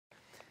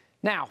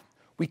Now,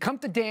 we come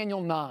to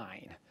Daniel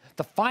 9,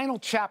 the final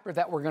chapter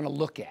that we're going to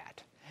look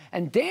at.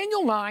 And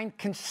Daniel 9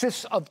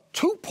 consists of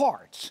two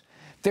parts.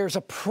 There's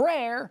a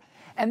prayer,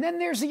 and then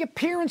there's the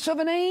appearance of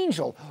an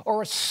angel,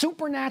 or a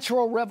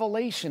supernatural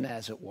revelation,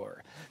 as it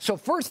were. So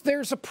first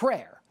there's a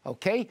prayer,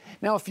 okay?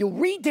 Now, if you'll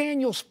read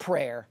Daniel's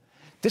prayer,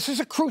 this is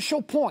a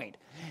crucial point.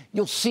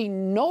 You'll see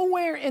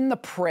nowhere in the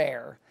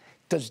prayer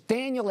does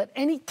Daniel at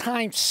any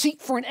time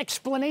seek for an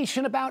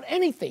explanation about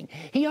anything.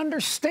 He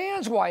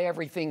understands why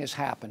everything has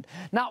happened.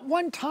 Not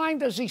one time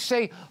does he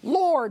say,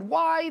 Lord,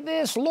 why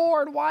this?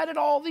 Lord, why did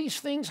all these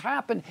things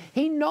happen?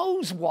 He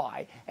knows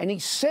why, and he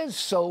says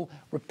so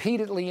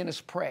repeatedly in his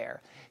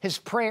prayer. His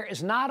prayer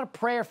is not a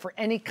prayer for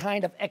any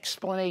kind of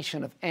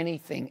explanation of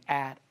anything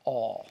at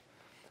all.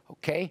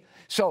 Okay?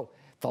 So,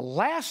 the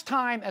last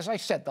time, as I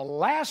said, the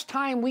last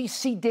time we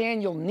see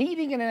Daniel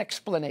needing an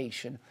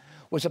explanation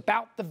was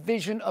about the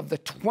vision of the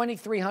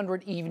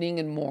 2300 evening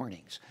and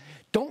mornings.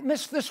 Don't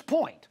miss this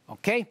point,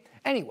 okay?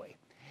 Anyway,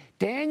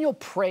 Daniel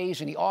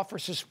prays and he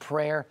offers his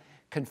prayer,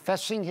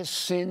 confessing his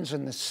sins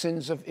and the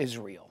sins of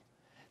Israel.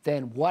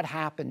 Then what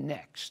happened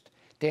next?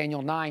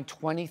 Daniel 9,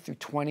 20 through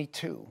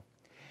 22.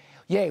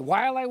 Yea,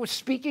 while I was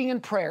speaking in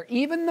prayer,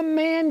 even the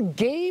man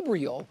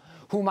Gabriel,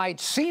 whom I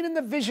had seen in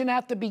the vision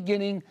at the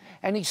beginning,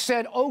 and he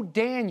said, O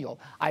Daniel,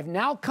 I've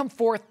now come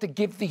forth to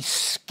give thee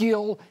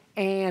skill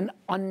and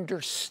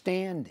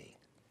understanding.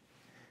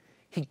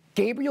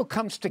 Gabriel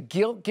comes to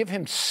give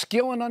him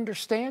skill and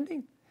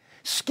understanding?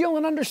 Skill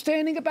and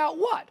understanding about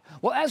what?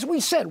 Well, as we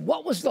said,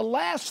 what was the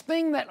last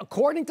thing that,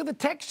 according to the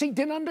text, he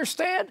didn't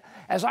understand?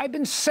 As I've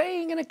been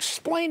saying and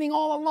explaining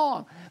all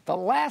along, the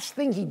last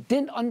thing he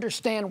didn't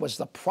understand was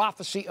the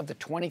prophecy of the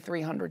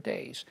 2300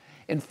 days.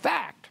 In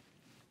fact,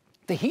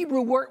 the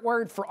Hebrew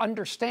word for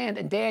understand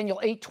in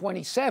Daniel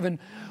 8:27,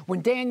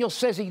 when Daniel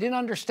says he didn't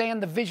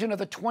understand the vision of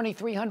the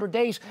 2300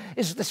 days,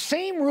 is the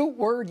same root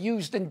word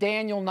used in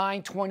Daniel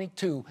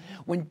 9:22,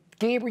 when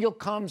Gabriel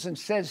comes and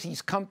says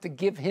he's come to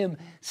give him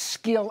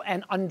skill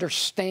and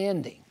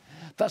understanding.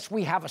 Thus,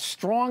 we have a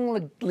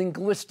strong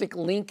linguistic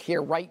link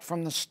here right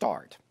from the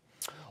start.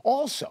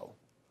 Also,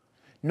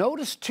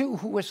 notice, too,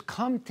 who has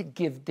come to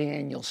give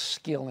Daniel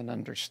skill and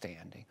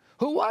understanding.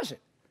 Who was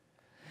it?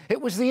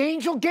 It was the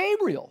angel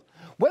Gabriel.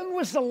 When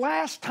was the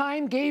last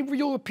time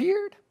Gabriel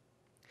appeared?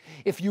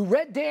 If you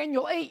read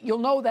Daniel 8, you'll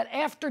know that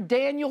after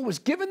Daniel was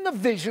given the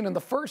vision in the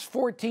first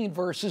 14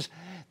 verses,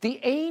 the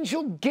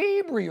angel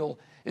Gabriel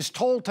is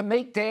told to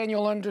make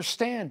Daniel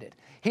understand it.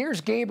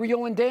 Here's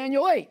Gabriel in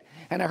Daniel 8.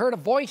 And I heard a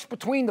voice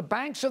between the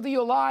banks of the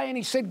Ulai, and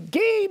he said,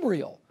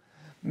 Gabriel,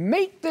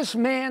 make this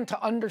man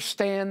to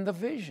understand the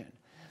vision.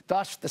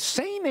 Thus, the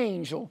same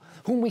angel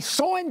whom we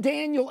saw in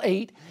Daniel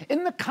 8,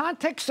 in the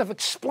context of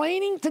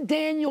explaining to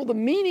Daniel the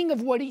meaning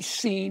of what he's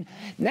seen,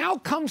 now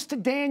comes to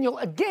Daniel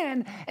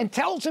again and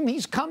tells him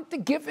he's come to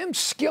give him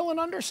skill and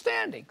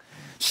understanding.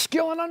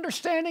 Skill and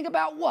understanding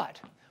about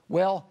what?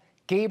 Well,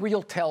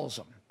 Gabriel tells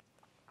him.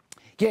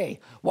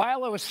 Yea,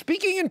 while I was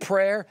speaking in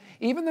prayer,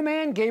 even the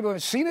man Gabriel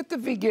had seen at the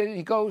beginning,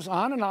 he goes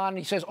on, and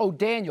he says, O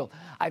Daniel,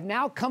 I've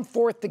now come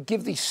forth to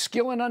give thee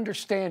skill and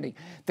understanding.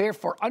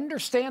 Therefore,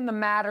 understand the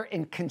matter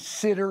and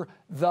consider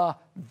the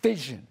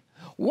vision.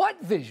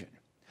 What vision?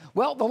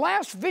 Well, the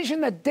last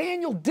vision that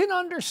Daniel didn't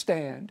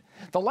understand,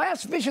 the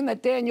last vision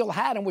that Daniel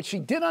had in which he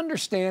did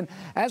understand,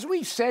 as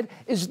we said,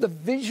 is the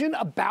vision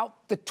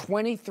about the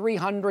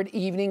 2300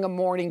 evening and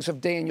mornings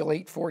of Daniel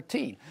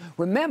 8:14.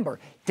 Remember,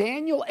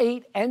 Daniel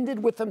 8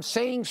 ended with him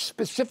saying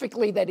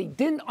specifically that he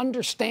didn't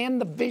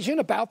understand the vision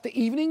about the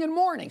evening and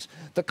mornings,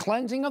 the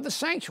cleansing of the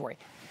sanctuary.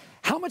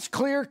 How much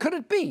clearer could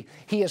it be?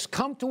 He has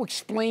come to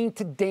explain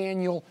to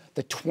Daniel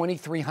the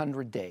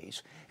 2300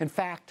 days. In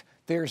fact,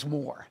 there's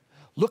more.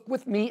 Look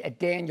with me at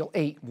Daniel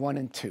 8, 1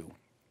 and 2.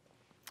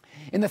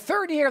 In the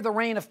third year of the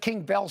reign of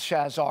King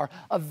Belshazzar,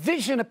 a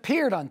vision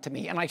appeared unto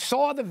me, and I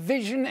saw the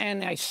vision,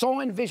 and I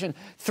saw in vision.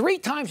 3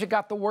 times you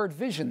got the word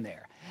vision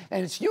there.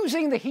 And it's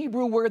using the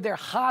Hebrew word there,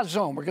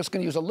 hazon. We're just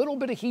going to use a little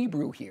bit of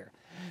Hebrew here.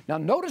 Now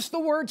notice the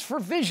words for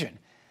vision.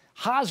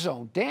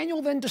 Hazon.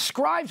 Daniel then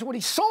describes what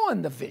he saw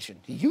in the vision.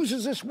 He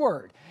uses this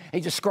word. He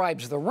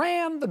describes the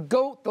ram, the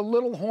goat, the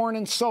little horn,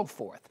 and so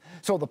forth.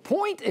 So the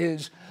point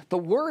is,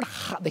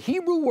 the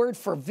Hebrew word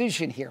for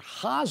vision here,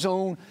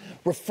 hazon,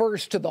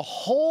 refers to the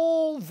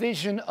whole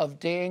vision of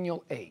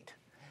Daniel 8.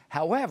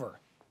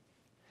 However,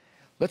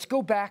 let's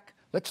go back.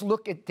 Let's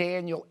look at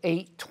Daniel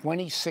 8,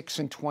 26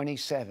 and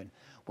 27.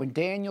 When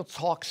Daniel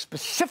talks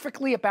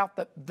specifically about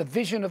the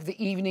vision of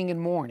the evening and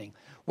morning,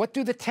 what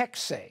do the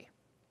texts say?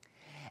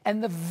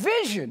 And the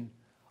vision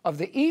of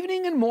the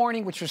evening and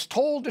morning, which was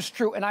told is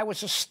true, and I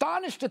was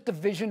astonished at the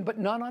vision, but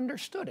none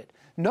understood it.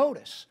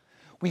 Notice,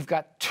 we've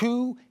got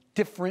 2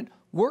 different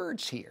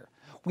words here.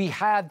 We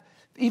have,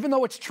 even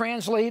though it's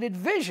translated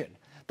vision,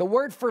 the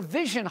word for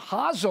vision,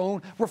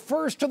 hazon,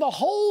 refers to the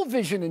whole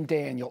vision in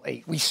Daniel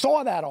 8. We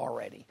saw that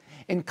already.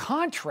 In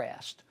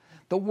contrast,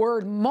 the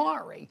word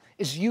mare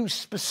is used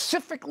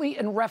specifically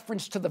in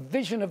reference to the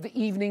vision of the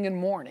evening and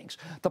mornings,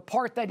 the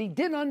part that he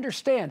didn't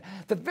understand,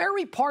 the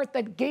very part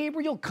that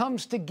Gabriel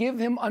comes to give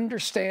him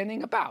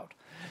understanding about.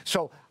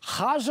 So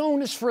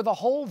chazon is for the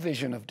whole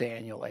vision of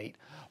Daniel 8,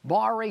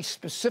 mare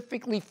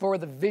specifically for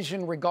the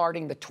vision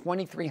regarding the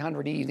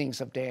 2,300 evenings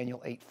of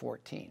Daniel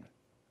 8:14.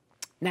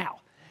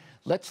 Now,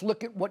 let's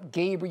look at what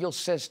Gabriel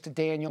says to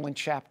Daniel in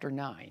chapter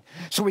 9.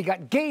 So we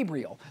got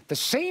Gabriel, the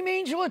same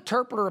angel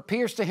interpreter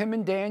appears to him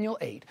in Daniel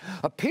 8,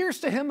 appears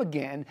to him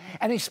again,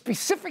 and he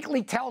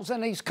specifically tells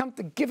him that he's come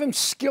to give him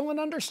skill and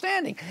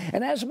understanding.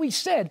 And as we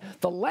said,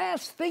 the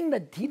last thing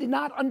that he did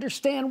not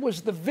understand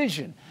was the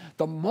vision,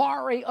 the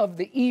mare of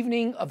the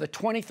evening of the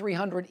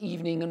 2,300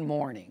 evening and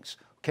mornings.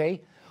 Okay?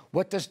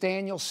 What does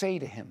Daniel say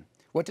to him?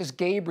 What does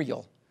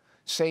Gabriel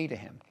say to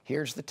him?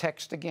 Here's the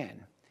text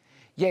again.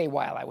 Yea,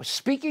 while I was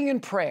speaking in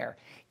prayer,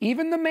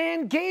 even the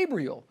man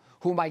Gabriel,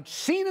 whom I'd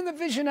seen in the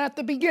vision at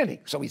the beginning.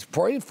 So he's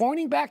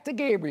pointing back to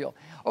Gabriel.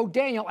 Oh,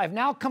 Daniel, I've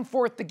now come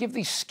forth to give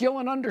thee skill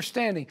and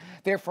understanding.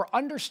 Therefore,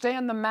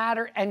 understand the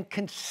matter and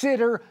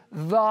consider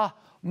the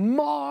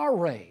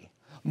mare.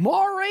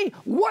 Mare?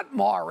 What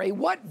mare?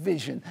 What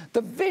vision?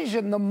 The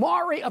vision, the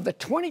mare of the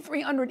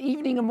 2,300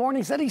 evening and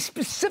mornings that he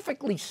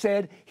specifically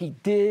said he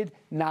did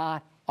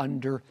not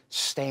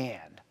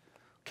understand.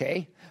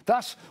 Okay?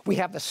 Thus, we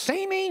have the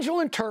same angel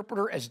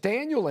interpreter as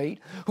Daniel 8,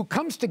 who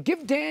comes to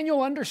give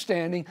Daniel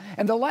understanding,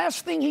 and the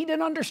last thing he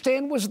didn't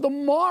understand was the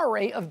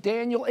mare of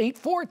Daniel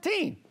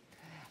 8:14.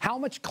 How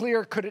much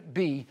clearer could it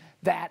be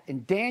that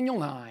in Daniel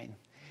 9,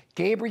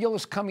 Gabriel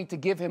is coming to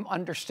give him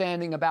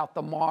understanding about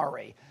the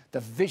mare, the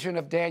vision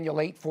of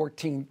Daniel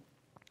 8:14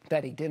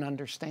 that he didn't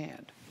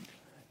understand.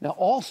 Now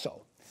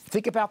also,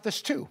 think about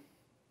this too.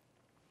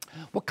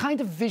 What kind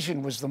of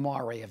vision was the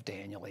mare of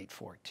Daniel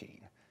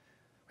 8:14?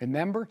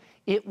 Remember,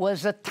 it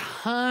was a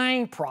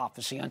time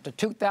prophecy unto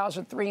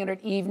 2,300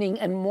 evening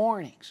and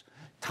mornings.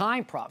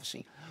 Time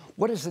prophecy.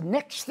 What is the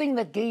next thing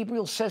that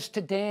Gabriel says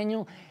to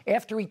Daniel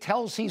after he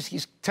tells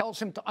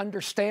him to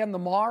understand the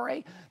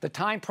mare, the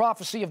time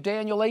prophecy of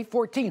Daniel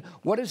 8:14?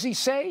 What does he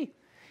say?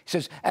 He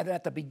says, and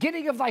at the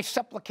beginning of thy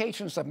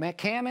supplications the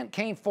commandment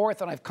came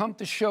forth, and I've come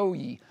to show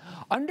ye.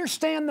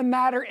 Understand the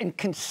matter and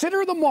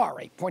consider the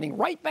mare, pointing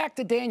right back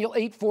to Daniel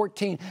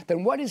 8:14.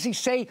 Then what does he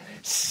say?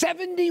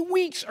 70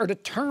 weeks are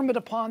determined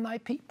upon thy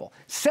people.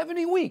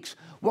 70 weeks.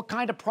 What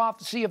kind of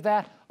prophecy of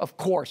that? Of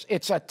course,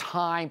 it's a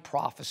time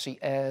prophecy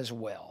as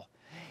well.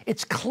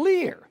 It's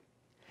clear.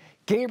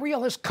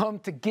 Gabriel has come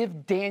to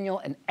give Daniel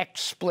an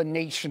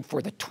explanation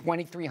for the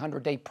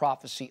 2,300-day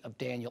prophecy of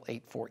Daniel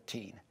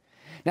 8:14.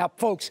 Now,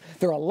 folks,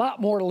 there are a lot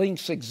more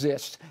links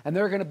exist, and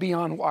they're going to be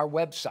on our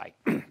website.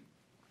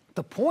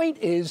 The point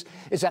is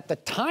that the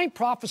time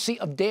prophecy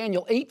of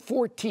Daniel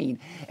 8:14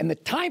 and the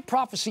time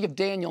prophecy of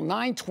Daniel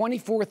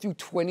 9:24 through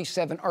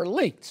 27 are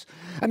linked.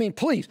 I mean,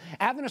 please,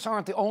 Adventists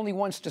aren't the only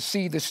ones to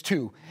see this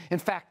too. In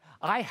fact,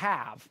 I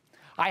have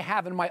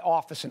in my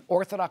office an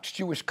Orthodox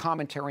Jewish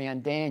commentary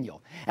on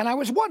Daniel. And I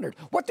was wondering,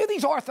 what do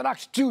these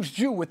Orthodox Jews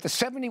do with the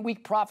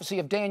 70-week prophecy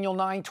of Daniel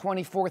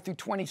 9:24 through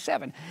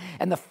 27?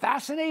 And the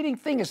fascinating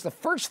thing is, the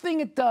first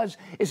thing it does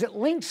is it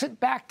links it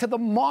back to the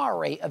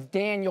mare of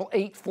Daniel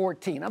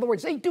 8:14. In other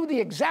words, they do the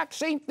exact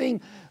same thing,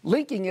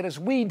 linking it as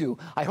we do.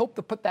 I hope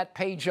to put that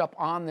page up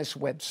on this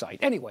website.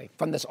 Anyway,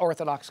 from this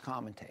Orthodox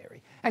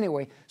commentary.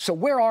 Anyway, so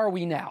where are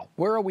we now?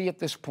 Where are we at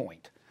this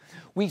point?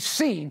 We've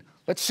seen,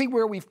 let's see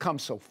where we've come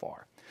so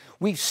far.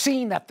 We've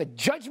seen that the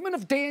judgment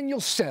of Daniel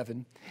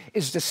 7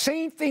 is the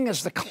same thing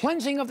as the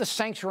cleansing of the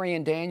sanctuary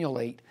in Daniel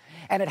 8,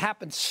 and it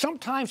happens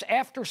sometimes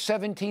after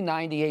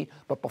 1798,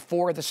 but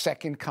before the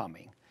second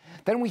coming.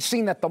 Then we've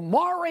seen that the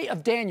mare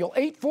of Daniel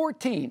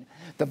 8:14,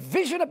 the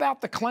vision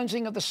about the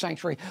cleansing of the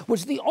sanctuary,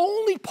 was the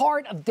only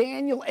part of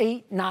Daniel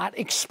 8 not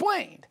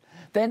explained.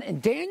 Then in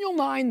Daniel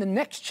 9, the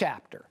next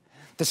chapter,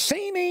 the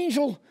same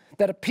angel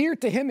that appeared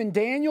to him in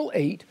Daniel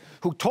 8,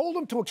 who told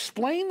him to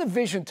explain the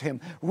vision to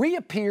him,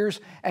 reappears,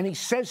 and he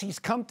says he's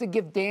come to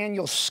give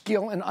Daniel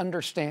skill and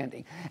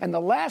understanding. And the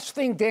last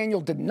thing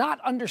Daniel did not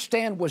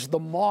understand was the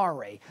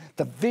mare,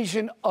 the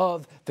vision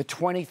of the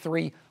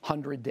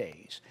 2,300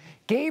 days.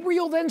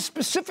 Gabriel then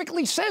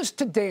specifically says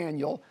to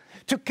Daniel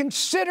to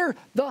consider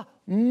the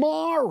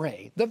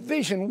mare, the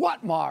vision.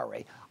 What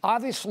mare?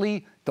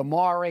 Obviously, the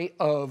mare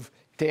of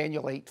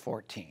Daniel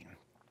 8:14.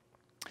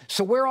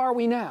 So where are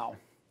we now?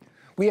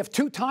 We have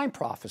two time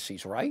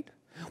prophecies, right?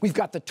 We've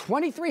got the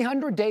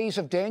 2,300 days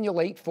of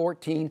Daniel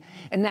 8:14,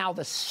 and now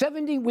the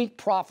 70-week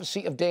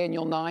prophecy of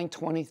Daniel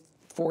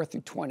 9:24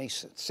 through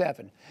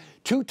 27.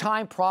 Two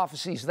time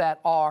prophecies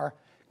that are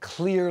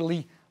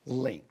clearly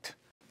linked.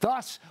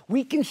 Thus,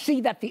 we can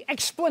see that the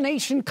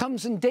explanation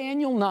comes in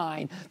Daniel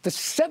 9. The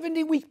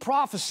 70-week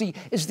prophecy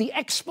is the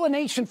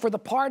explanation for the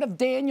part of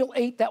Daniel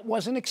 8 that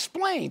wasn't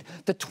explained,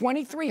 the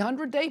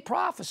 2,300-day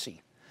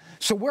prophecy.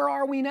 So where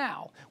are we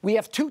now? We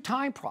have two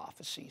time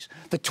prophecies,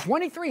 the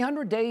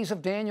 2,300 days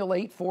of Daniel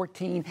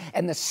 8:14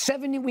 and the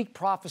 70-week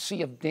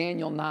prophecy of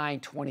Daniel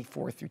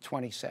 9:24 through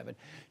 27.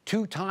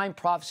 Two time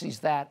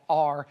prophecies that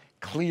are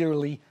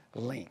clearly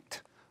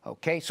linked.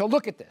 Okay, so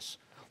look at this.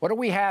 What do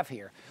we have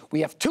here?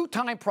 We have two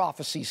time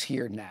prophecies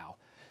here now.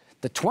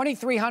 The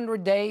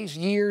 2,300 days,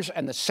 years,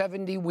 and the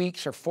 70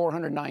 weeks or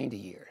 490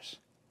 years.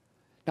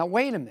 Now,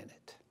 wait a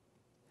minute.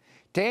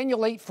 Daniel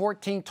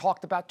 8:14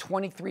 talked about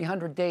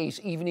 2,300 days,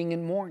 evening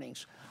and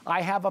mornings.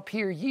 I have up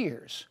here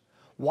years.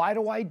 Why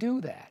do I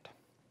do that?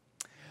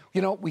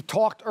 You know, we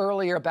talked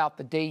earlier about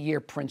the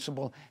day-year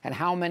principle and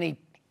how many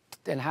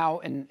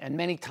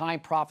many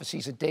time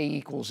prophecies a day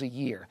equals a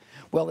year.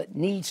 Well, it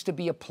needs to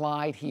be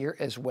applied here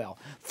as well.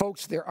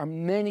 Folks, there are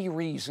many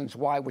reasons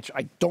why, which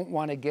I don't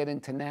want to get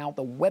into now.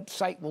 The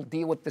website will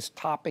deal with this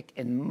topic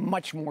in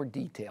much more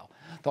detail.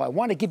 Though I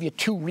want to give you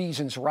two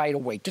reasons right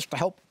away, just to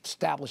help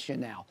establish you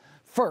now.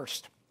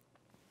 First,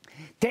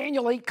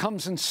 Daniel 8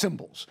 comes in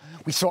symbols.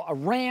 We saw a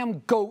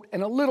ram, goat,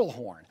 and a little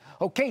horn.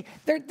 Okay,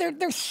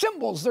 they're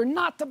symbols. They're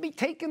not to be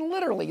taken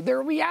literally.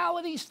 They're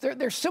realities.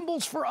 They're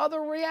symbols for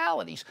other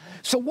realities.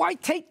 So why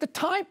take the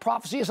time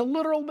prophecy as a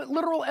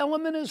literal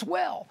element as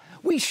well?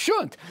 We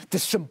shouldn't. The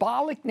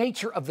symbolic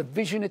nature of the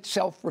vision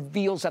itself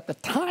reveals that the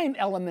time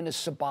element is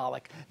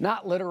symbolic,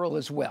 not literal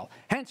as well.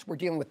 Hence, we're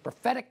dealing with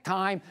prophetic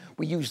time.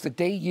 We use the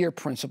day-year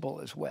principle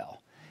as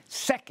well.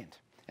 Second,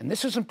 and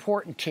this is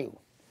important too,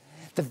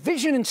 the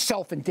vision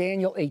itself in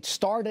Daniel 8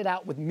 started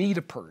out with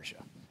Medo-Persia,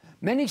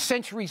 many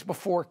centuries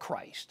before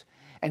Christ,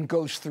 and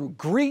goes through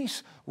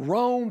Greece,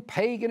 Rome,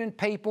 pagan and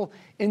papal,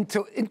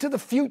 into the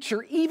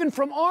future, even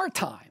from our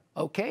time,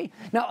 okay?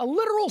 Now, a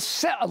literal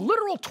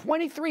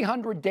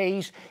 2,300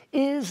 days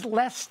is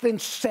less than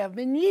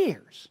 7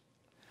 years.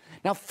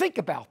 Now, think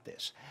about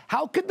this.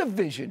 How could the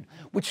vision,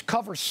 which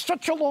covers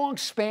such a long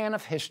span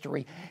of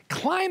history,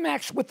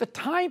 climax with the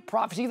time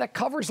prophecy that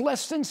covers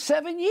less than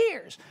 7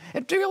 years?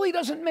 It really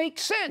doesn't make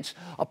sense.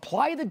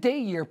 Apply the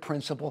day-year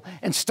principle,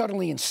 and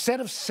suddenly,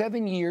 instead of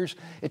 7 years,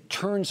 it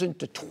turns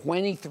into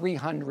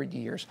 2,300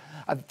 years,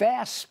 a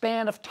vast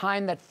span of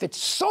time that fits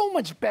so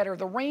much better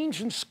the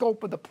range and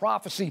scope of the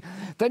prophecy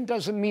than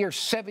does a mere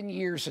 7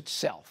 years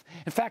itself.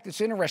 In fact,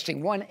 it's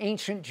interesting. One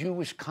ancient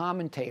Jewish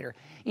commentator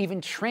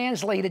even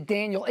translated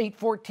Daniel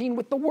 8:14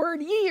 with the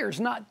word years,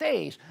 not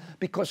days,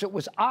 because it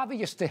was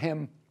obvious to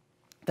him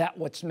that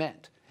what's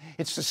meant.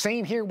 It's the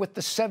same here with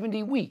the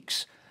 70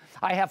 weeks.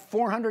 I have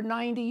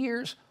 490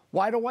 years.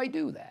 Why do I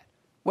do that?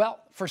 Well,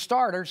 for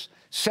starters,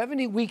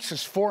 70 weeks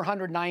is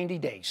 490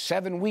 days.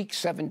 7 weeks,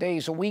 7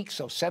 days a week,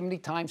 so 70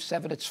 times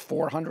 7, it's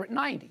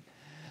 490.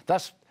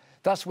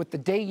 Thus, with the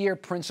day-year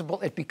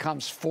principle, it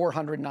becomes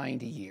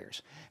 490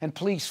 years. And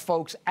please,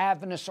 folks,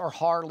 Adventists are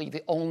hardly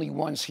the only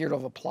ones here to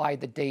have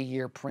applied the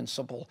day-year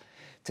principle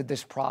to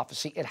this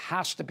prophecy. It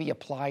has to be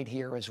applied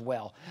here as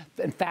well.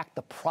 In fact,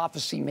 the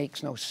prophecy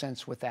makes no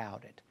sense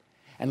without it.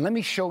 And let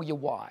me show you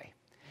why.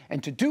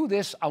 And to do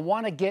this, I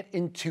want to get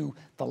into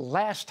the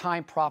last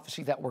time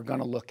prophecy that we're going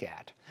to look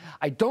at.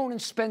 I don't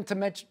intend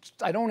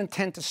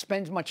to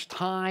spend much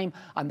time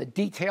on the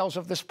details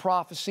of this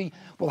prophecy.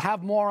 We'll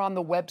have more on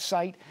the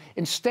website.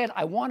 Instead,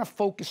 I want to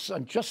focus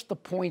on just the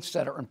points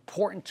that are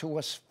important to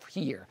us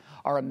here,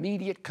 our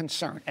immediate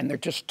concern. And they're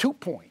just 2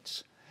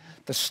 points: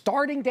 the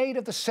starting date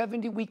of the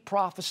 70-week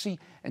prophecy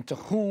and to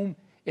whom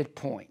it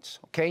points,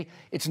 okay?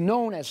 It's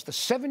known as the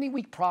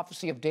 70-week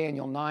prophecy of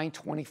Daniel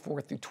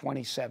 9:24 through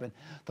 27,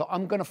 though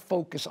I'm going to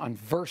focus on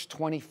verse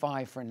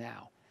 25 for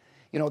now.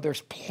 You know,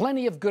 there's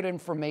plenty of good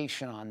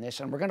information on this,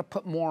 and we're going to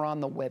put more on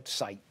the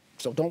website,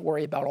 so don't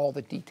worry about all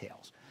the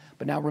details.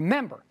 But now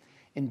remember,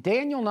 in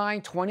Daniel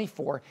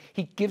 9:24,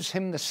 he gives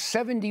him the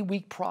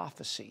 70-week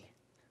prophecy,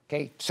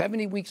 okay?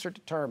 70 weeks are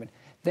determined.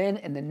 Then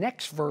in the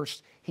next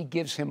verse, he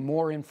gives him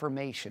more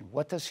information.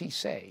 What does he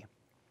say?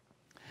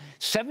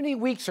 70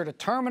 weeks are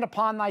determined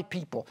upon thy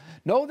people.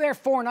 Know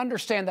therefore and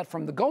understand that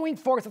from the going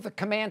forth of the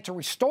command to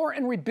restore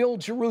and rebuild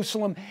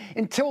Jerusalem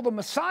until the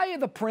Messiah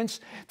the Prince,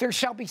 there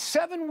shall be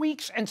 7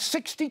 weeks and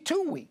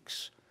 62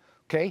 weeks.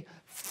 Okay,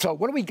 so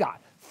what do we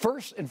got?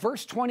 First, in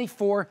verse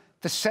 24,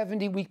 the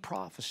 70-week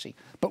prophecy.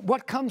 But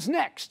what comes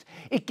next?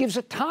 It gives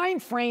a time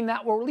frame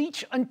that will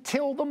reach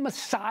until the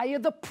Messiah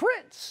the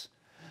Prince.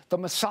 The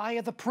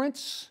Messiah the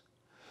Prince?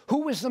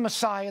 Who is the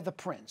Messiah the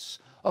Prince?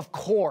 Of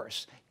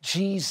course,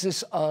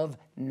 Jesus of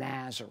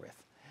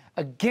Nazareth.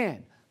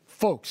 Again,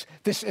 folks,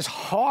 this is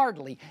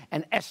hardly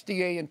an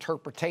SDA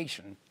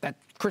interpretation, that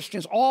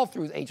Christians all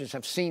through the ages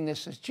have seen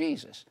this as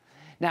Jesus.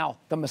 Now,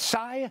 the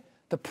Messiah,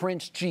 the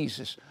Prince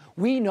Jesus,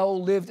 we know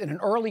lived in an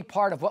early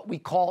part of what we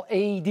call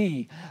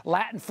AD,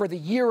 Latin for the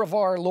year of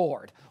our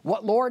Lord.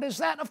 What Lord is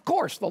that? Of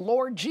course, the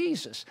Lord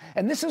Jesus.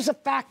 And this is a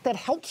fact that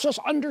helps us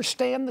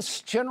understand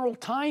this general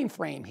time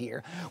frame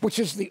here, which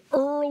is the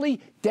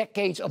early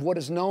decades of what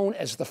is known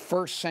as the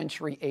 1st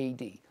century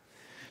AD.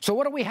 So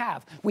what do we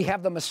have? We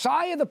have the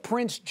Messiah, the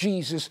Prince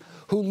Jesus,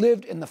 who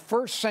lived in the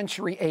 1st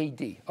century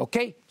AD.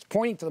 Okay? It's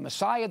pointing to the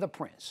Messiah, the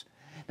Prince.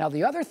 Now,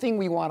 the other thing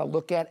we want to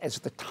look at is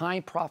the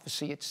time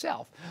prophecy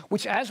itself,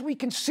 which, as we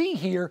can see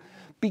here,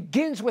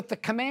 begins with the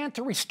command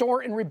to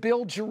restore and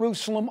rebuild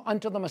Jerusalem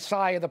unto the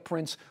Messiah, the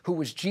Prince, who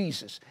was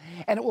Jesus.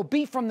 And it will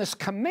be from this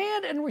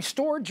command and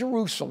restore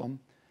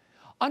Jerusalem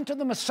unto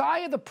the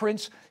Messiah the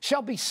Prince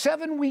shall be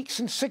 7 weeks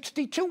and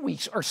 62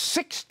 weeks, or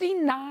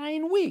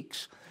 69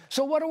 weeks.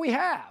 So what do we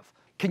have?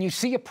 Can you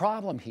see a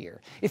problem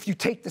here? If you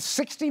take the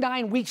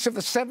 69 weeks of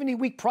the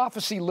 70-week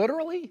prophecy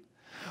literally,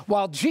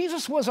 while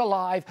Jesus was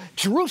alive,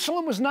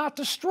 Jerusalem was not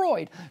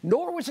destroyed,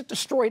 nor was it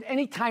destroyed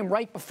any time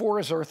right before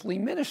his earthly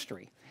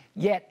ministry.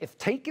 Yet, if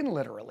taken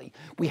literally,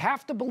 we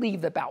have to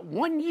believe that about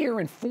 1 year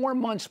and 4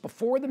 months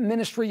before the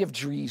ministry of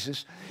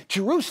Jesus,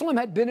 Jerusalem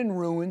had been in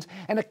ruins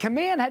and a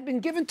command had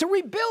been given to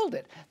rebuild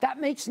it. That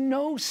makes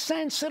no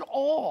sense at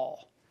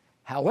all.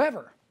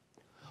 However,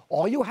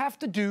 all you have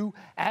to do,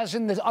 as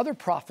in the other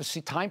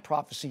prophecy, time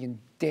prophecy in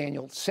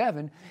Daniel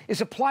 7,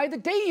 is apply the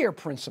day-year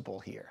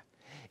principle here.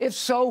 If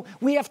so,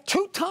 we have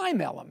two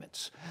time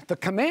elements, the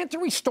command to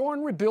restore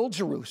and rebuild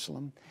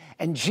Jerusalem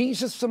and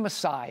Jesus the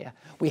Messiah.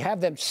 We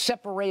have them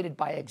separated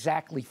by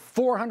exactly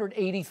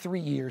 483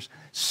 years,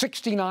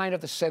 69 of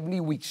the 70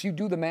 weeks. You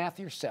do the math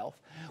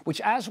yourself,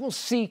 which, as we'll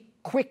see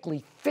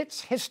quickly,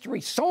 fits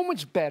history so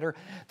much better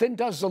than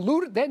does the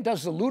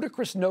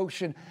ludicrous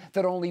notion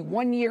that only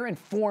 1 year and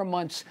 4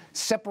 months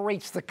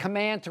separates the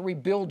command to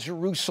rebuild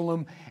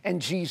Jerusalem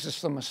and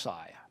Jesus the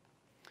Messiah.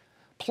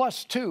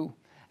 Plus, too,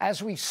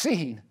 as we've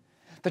seen,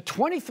 the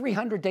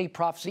 2300-day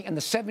prophecy and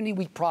the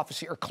 70-week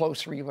prophecy are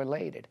closely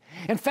related.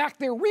 In fact,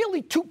 they're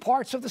really two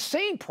parts of the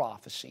same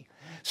prophecy.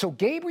 So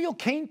Gabriel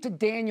came to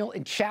Daniel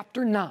in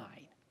chapter 9,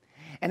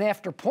 and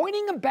after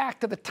pointing him back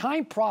to the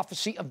time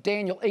prophecy of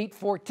Daniel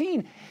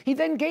 8:14, he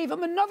then gave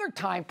him another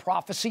time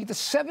prophecy, the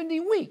 70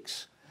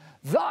 weeks.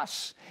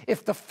 Thus,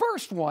 if the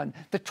first one,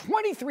 the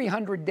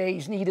 2300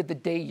 days, needed the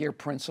day-year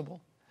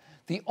principle,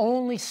 the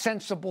only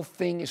sensible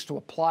thing is to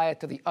apply it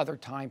to the other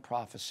time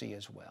prophecy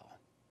as well.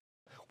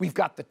 We've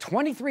got the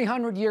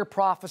 2300-year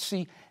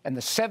prophecy and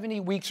the 70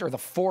 weeks, or the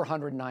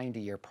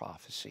 490-year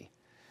prophecy.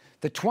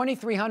 The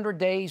 2300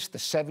 days, the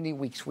 70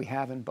 weeks, we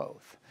have in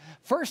both.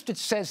 First, it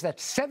says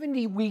that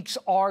 70 weeks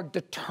are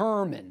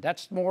determined.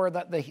 That's more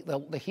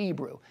the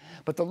Hebrew.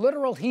 But the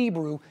literal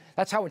Hebrew,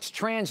 that's how it's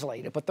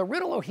translated. But the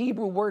literal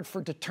Hebrew word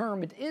for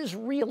determined is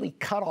really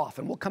cut off,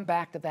 and we'll come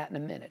back to that in a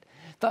minute.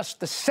 Thus,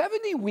 the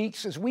 70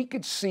 weeks, as we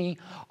could see,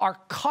 are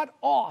cut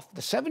off.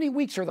 The 70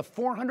 weeks, or the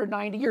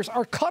 490 years,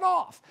 are cut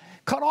off.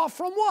 Cut off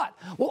from what?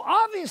 Well,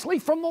 obviously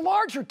from the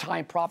larger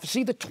time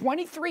prophecy, the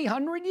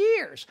 2300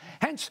 years.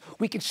 Hence,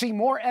 we can see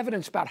more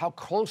evidence about how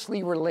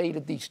closely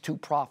related these two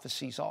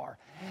prophecies are.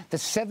 The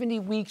 70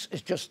 weeks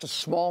is just a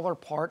smaller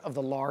part of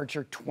the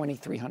larger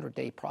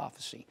 2300-day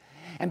prophecy.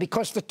 And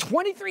because the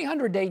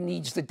 2300-day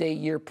needs the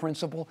day-year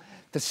principle,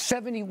 the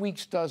 70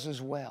 weeks does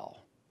as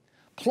well.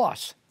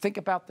 Plus, think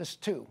about this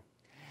too.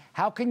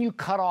 How can you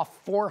cut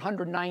off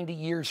 490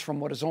 years from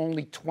what is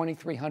only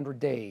 2300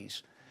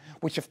 days,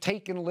 which if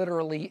taken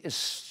literally is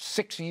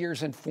 6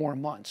 years and 4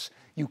 months?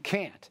 You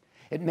can't.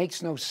 It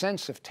makes no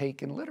sense if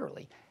taken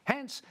literally.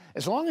 Hence,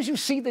 as long as you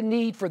see the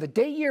need for the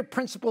day-year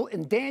principle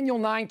in Daniel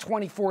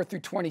 9:24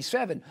 through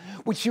 27,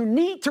 which you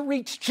need to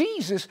reach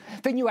Jesus,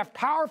 then you have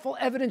powerful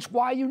evidence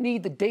why you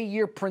need the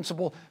day-year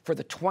principle for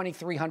the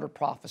 2300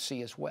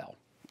 prophecy as well.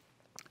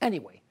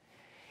 Anyway,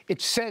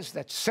 it says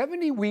that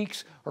 70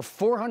 weeks, or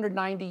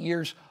 490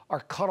 years,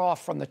 are cut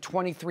off from the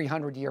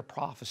 2300-year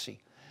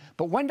prophecy.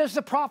 But when does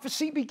the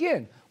prophecy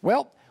begin?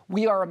 Well,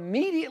 we are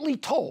immediately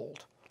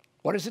told.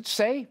 What does it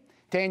say?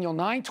 Daniel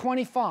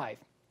 9:25.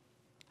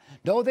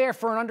 Know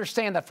therefore and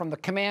understand that from the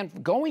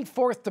command going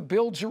forth to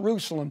build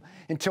Jerusalem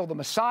until the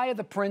Messiah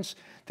the Prince,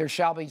 there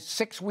shall be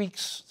 6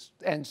 weeks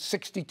and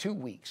 62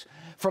 weeks.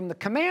 From the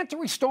command to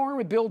restore and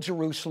rebuild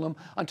Jerusalem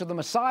unto the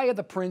Messiah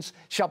the Prince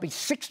shall be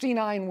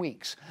 69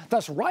 weeks.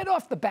 Thus, right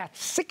off the bat,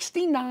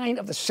 69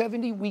 of the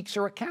 70 weeks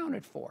are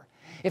accounted for.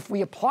 If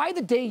we apply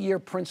the day-year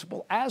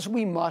principle, as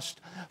we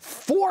must,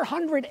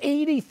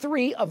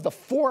 483 of the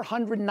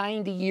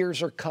 490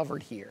 years are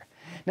covered here.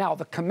 Now,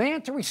 the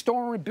command to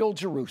restore and rebuild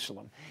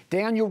Jerusalem,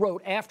 Daniel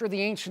wrote after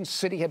the ancient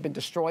city had been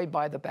destroyed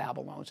by the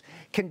Babylons,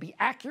 can be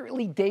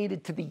accurately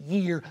dated to the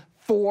year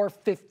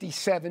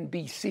 457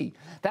 BC.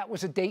 That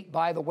was a date,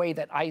 by the way,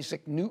 that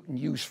Isaac Newton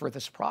used for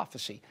this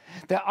prophecy.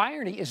 The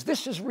irony is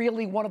this is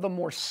really one of the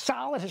more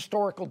solid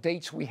historical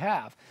dates we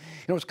have.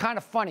 It was kind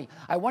of funny.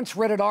 I once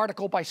read an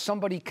article by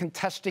somebody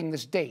contesting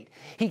this date.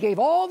 He gave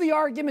all the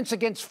arguments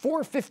against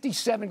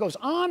 457, goes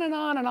on and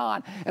on and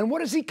on. And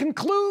what does he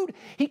conclude?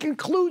 He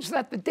concludes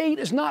that the date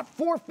is not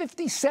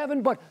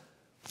 457, but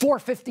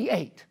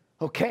 458.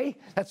 Okay?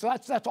 That's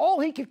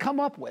all he could come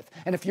up with.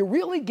 And if you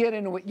really get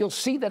into it, you'll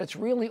see that it's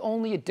really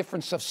only a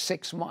difference of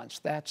 6 months.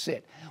 That's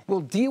it.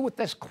 We'll deal with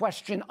this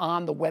question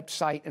on the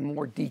website in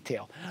more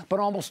detail. But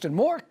almost in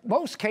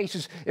most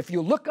cases, if you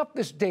look up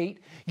this date,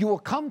 you will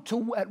come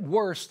to, at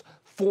worst,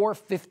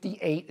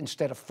 458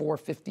 instead of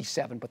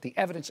 457. But the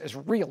evidence is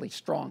really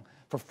strong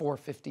for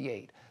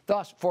 458.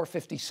 Thus,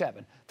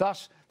 457.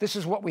 Thus, this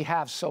is what we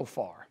have so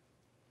far.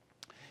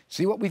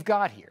 See what we've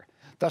got here.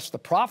 Thus, the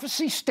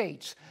prophecy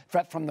states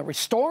that from the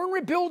restore and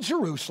rebuild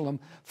Jerusalem,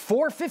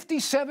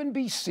 457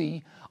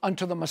 BC,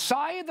 unto the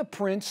Messiah the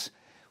Prince,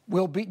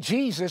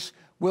 Jesus,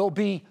 will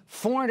be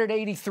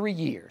 483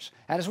 years.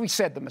 And as we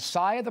said, the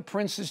Messiah, the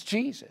Prince, is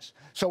Jesus.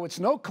 So it's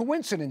no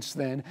coincidence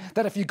then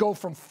that if you go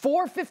from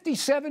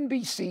 457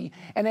 BC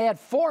and add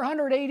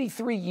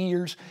 483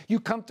 years, you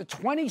come to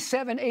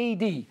 27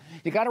 AD. You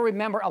got to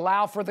remember,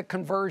 allow for the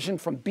conversion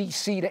from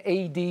BC to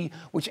AD,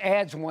 which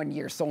adds 1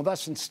 year. So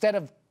thus, instead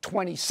of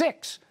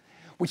 26,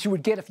 which you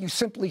would get if you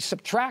simply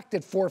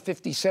subtracted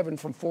 457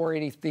 from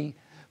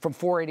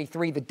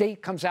 483, the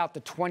date comes out to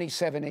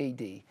 27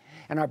 AD.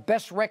 And our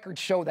best records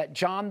show that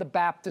John the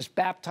Baptist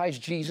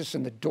baptized Jesus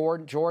in the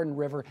Jordan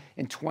River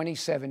in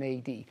 27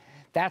 AD.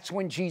 That's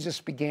when Jesus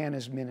began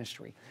his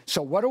ministry.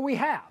 So what do we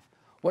have?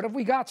 What have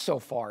we got so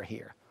far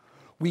here?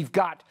 We've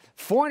got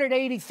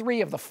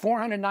 483 of the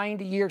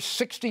 490 years,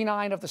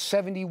 69 of the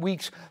 70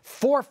 weeks,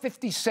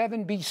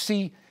 457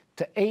 BC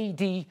to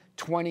AD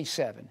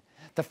 27.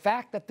 The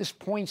fact that this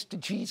points to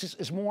Jesus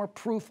is more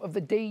proof of the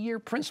day-year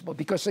principle,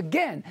 because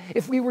again,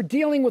 if we were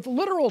dealing with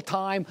literal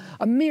time,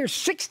 a mere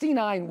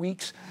 69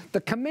 weeks, the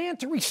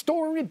command to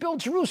restore and rebuild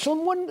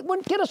Jerusalem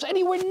wouldn't get us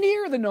anywhere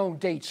near the known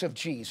dates of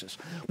Jesus,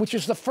 which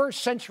is the 1st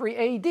century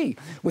AD.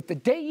 With the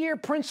day-year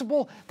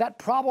principle, that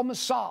problem is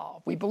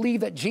solved. We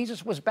believe that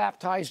Jesus was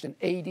baptized in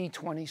AD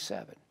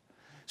 27.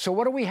 So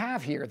what do we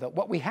have here, though?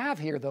 What we have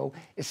here, though,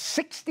 is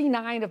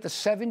 69 of the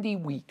 70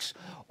 weeks,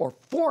 or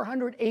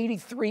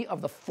 483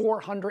 of the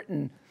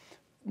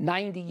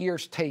 490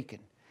 years taken.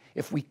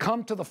 If we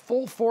come to the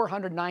full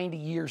 490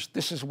 years,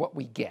 this is what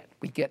we get.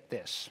 We get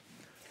this.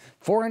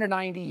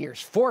 490 years,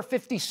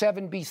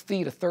 457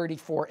 BC to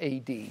 34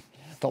 AD.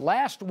 The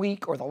last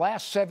week, or the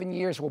last 7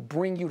 years, will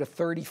bring you to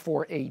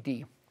 34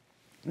 AD.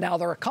 Now,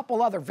 there are a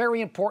couple other very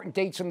important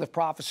dates in the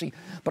prophecy,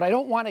 but I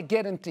don't want to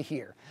get into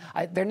here.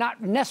 They're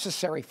not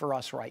necessary for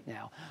us right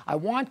now. I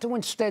want to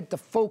instead to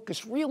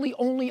focus really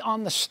only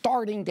on the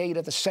starting date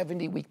of the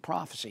 70-week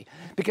prophecy,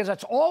 because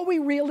that's all we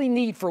really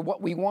need for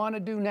what we want to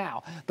do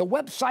now. The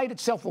website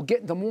itself will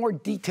get into more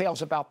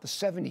details about the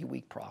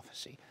 70-week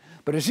prophecy.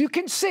 But as you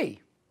can see,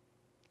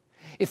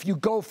 if you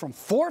go from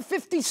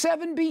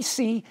 457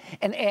 BC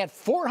and add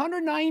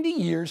 490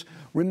 years,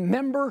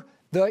 remember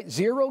the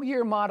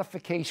 0-year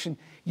modification,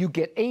 you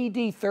get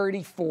AD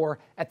 34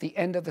 at the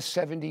end of the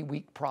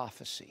 70-week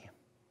prophecy.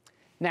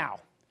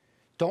 Now,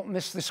 don't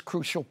miss this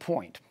crucial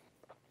point.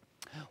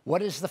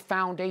 What is the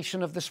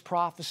foundation of this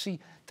prophecy?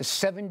 The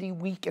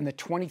 70-week and the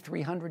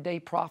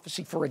 2300-day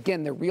prophecy. For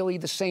again, they're really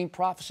the same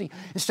prophecy.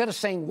 Instead of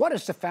saying, what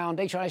is the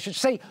foundation? I should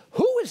say,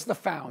 who is the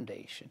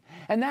foundation?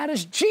 And that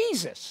is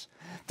Jesus.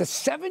 The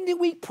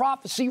 70-week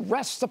prophecy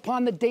rests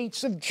upon the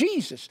dates of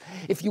Jesus.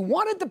 If you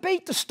want to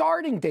debate the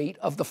starting date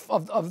of the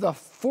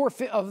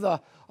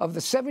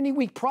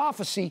 70-week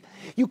prophecy,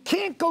 you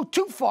can't go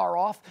too far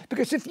off,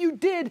 because if you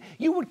did,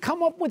 you would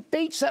come up with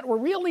dates that were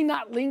really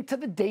not linked to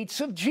the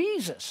dates of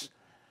Jesus.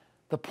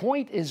 The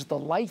point is, the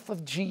life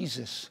of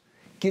Jesus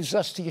gives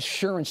us the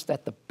assurance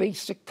that the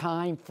basic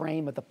time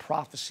frame of the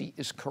prophecy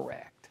is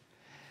correct.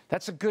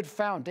 That's a good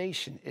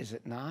foundation, is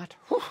it not?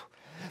 Whew.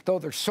 Though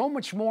there's so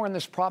much more in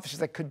this prophecy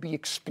that could be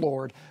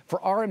explored,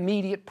 for our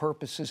immediate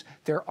purposes,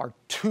 there are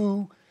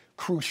two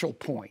crucial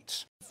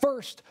points.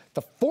 First,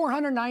 the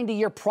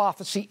 490-year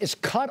prophecy is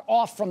cut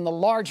off from the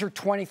larger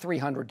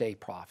 2300-day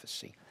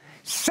prophecy.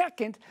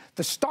 Second,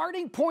 the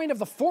starting point of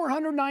the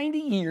 490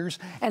 years,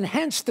 and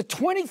hence the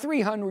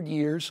 2300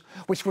 years,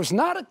 which was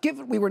not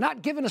given, we were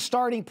not given a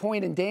starting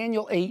point in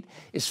Daniel 8,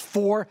 is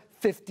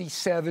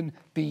 457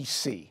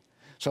 BC.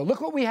 So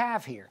look what we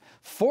have here.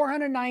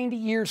 490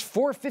 years,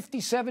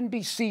 457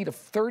 BC to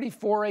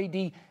 34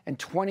 AD, and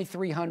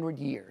 2300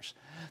 years.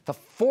 The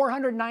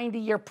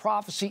 490-year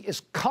prophecy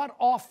is cut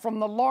off from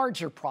the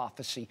larger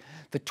prophecy,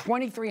 the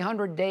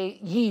 2300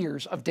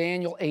 years of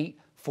Daniel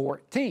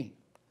 8:14.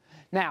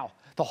 Now,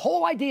 the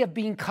whole idea of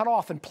being cut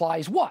off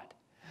implies what?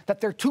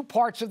 That they're two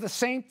parts of the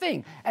same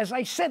thing. As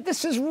I said,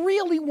 this is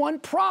really one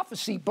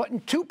prophecy, but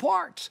in two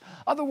parts.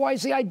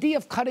 Otherwise, the idea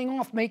of cutting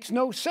off makes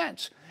no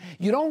sense.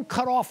 You don't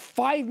cut off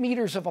 5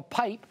 meters of a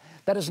pipe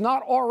that is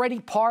not already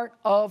part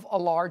of a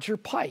larger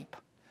pipe.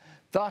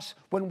 Thus,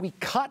 when we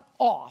cut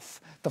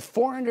off the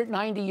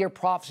 490-year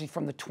prophecy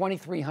from the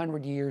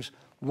 2300 years,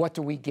 what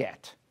do we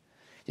get?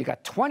 You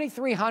got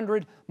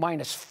 2300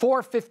 minus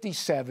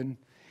 457.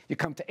 You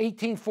come to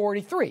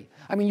 1843.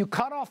 I mean, you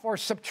cut off or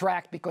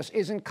subtract, because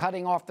isn't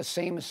cutting off the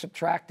same as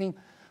subtracting?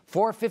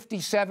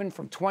 457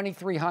 from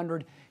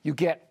 2300, you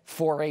get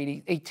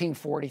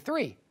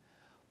 1843.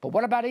 But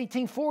what about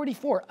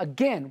 1844?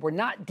 Again, we're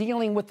not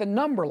dealing with the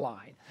number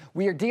line.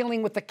 We are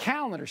dealing with the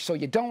calendar, so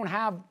you don't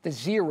have the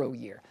 0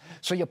 year.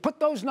 So you put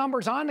those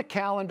numbers on the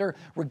calendar,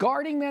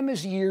 regarding them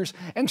as years,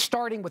 and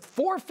starting with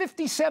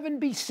 457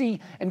 BC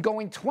and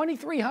going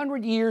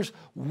 2300 years,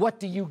 what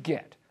do you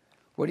get?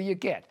 What do you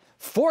get?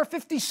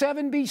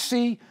 457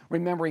 BC,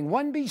 remembering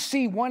 1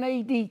 BC, 1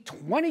 AD,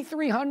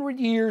 2300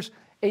 years,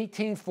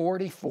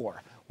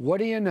 1844. What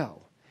do you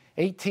know?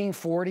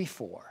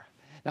 1844.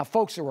 Now,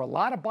 folks, there were a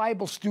lot of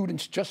Bible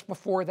students just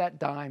before that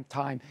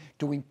time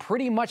doing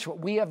pretty much what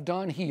we have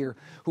done here,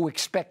 who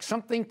expect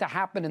something to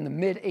happen in the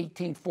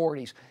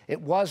mid-1840s. It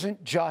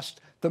wasn't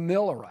just the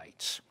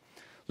Millerites.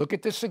 Look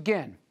at this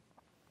again.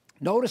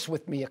 Notice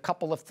with me a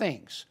couple of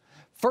things.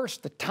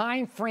 First, the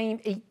time frame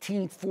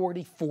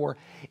 1844.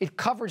 It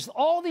covers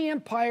all the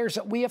empires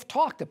that we have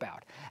talked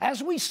about.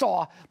 As we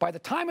saw, by the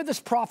time of this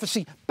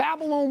prophecy,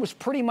 Babylon was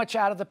pretty much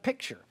out of the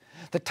picture.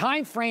 The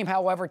time frame,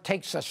 however,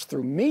 takes us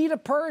through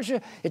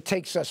Medo-Persia, it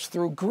takes us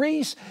through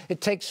Greece, it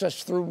takes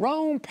us through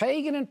Rome,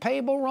 pagan and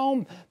papal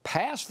Rome,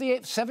 past the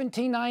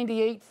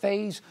 1798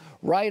 phase,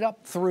 right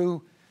up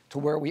through to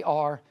where we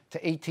are to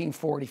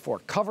 1844.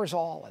 Covers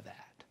all of that.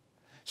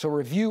 So a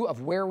review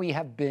of where we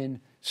have been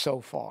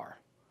so far.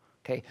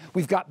 Okay,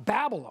 we've got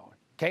Babylon.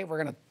 Okay,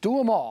 we're going to do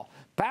them all.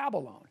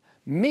 Babylon,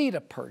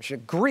 Medo-Persia,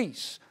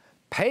 Greece,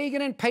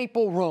 pagan and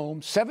papal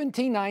Rome,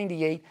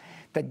 1798,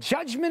 the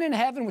judgment in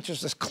heaven, which is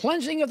this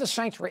cleansing of the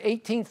sanctuary,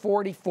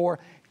 1844,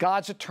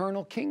 God's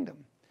eternal kingdom.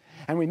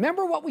 And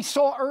remember what we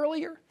saw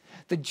earlier?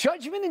 The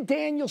judgment in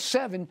Daniel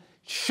 7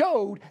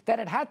 showed that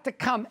it had to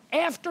come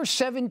after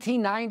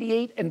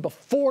 1798 and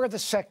before the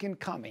second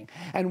coming.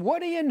 And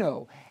what do you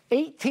know?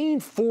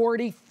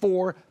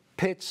 1844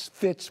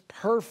 fits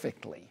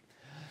perfectly.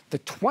 The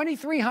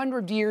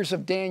 2,300 years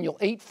of Daniel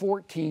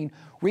 8:14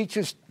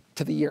 reaches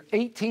to the year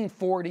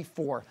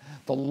 1844,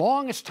 the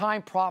longest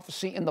time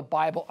prophecy in the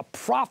Bible, a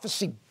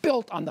prophecy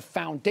built on the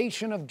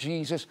foundation of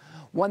Jesus,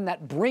 one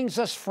that brings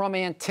us from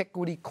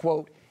antiquity,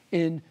 quote,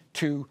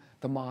 into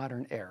the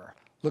modern era.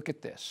 Look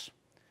at this.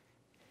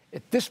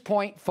 At this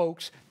point,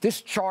 folks,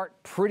 this chart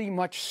pretty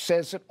much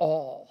says it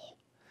all.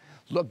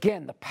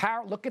 Again,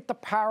 look at the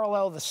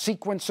parallel, the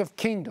sequence of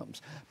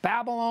kingdoms.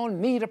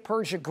 Babylon,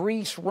 Medo-Persia,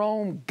 Greece,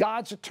 Rome,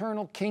 God's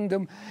eternal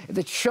kingdom.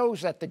 That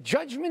shows that the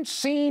judgment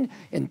scene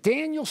in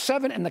Daniel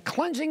 7 and the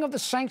cleansing of the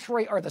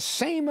sanctuary are the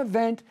same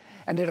event,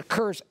 and it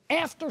occurs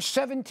after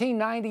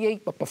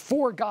 1798, but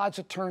before God's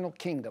eternal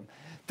kingdom.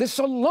 This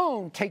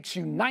alone takes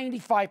you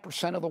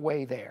 95% of the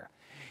way there.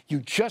 You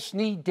just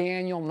need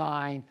Daniel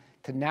 9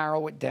 to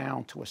narrow it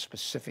down to a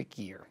specific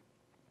year.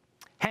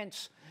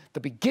 Hence, the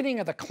beginning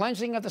of the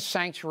cleansing of the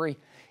sanctuary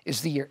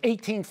is the year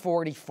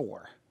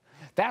 1844.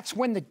 That's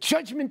when the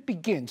judgment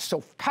begins,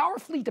 so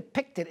powerfully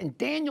depicted in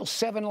Daniel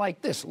 7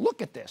 like this.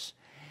 Look at this.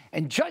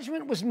 And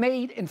judgment was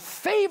made in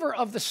favor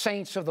of the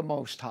saints of the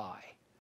Most High.